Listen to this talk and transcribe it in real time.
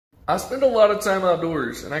I spend a lot of time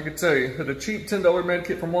outdoors, and I can tell you that a cheap $10 med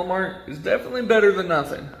kit from Walmart is definitely better than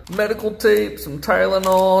nothing. Medical tape, some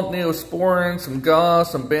Tylenol, Neosporin, some gauze,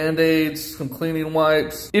 some Band-Aids, some cleaning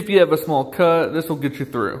wipes. If you have a small cut, this will get you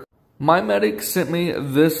through. MyMedic sent me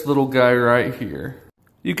this little guy right here.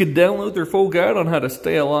 You can download their full guide on how to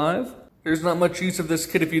stay alive. There's not much use of this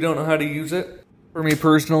kit if you don't know how to use it. For me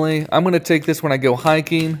personally, I'm going to take this when I go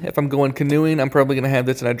hiking. If I'm going canoeing, I'm probably going to have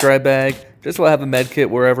this in a dry bag, just so I have a med kit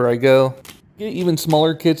wherever I go. Get even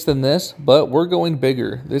smaller kits than this, but we're going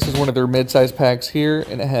bigger. This is one of their mid-size packs here,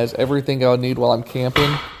 and it has everything I'll need while I'm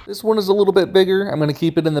camping. This one is a little bit bigger. I'm going to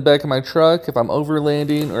keep it in the back of my truck. If I'm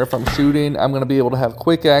overlanding or if I'm shooting, I'm going to be able to have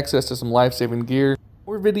quick access to some life-saving gear.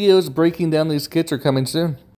 More videos breaking down these kits are coming soon.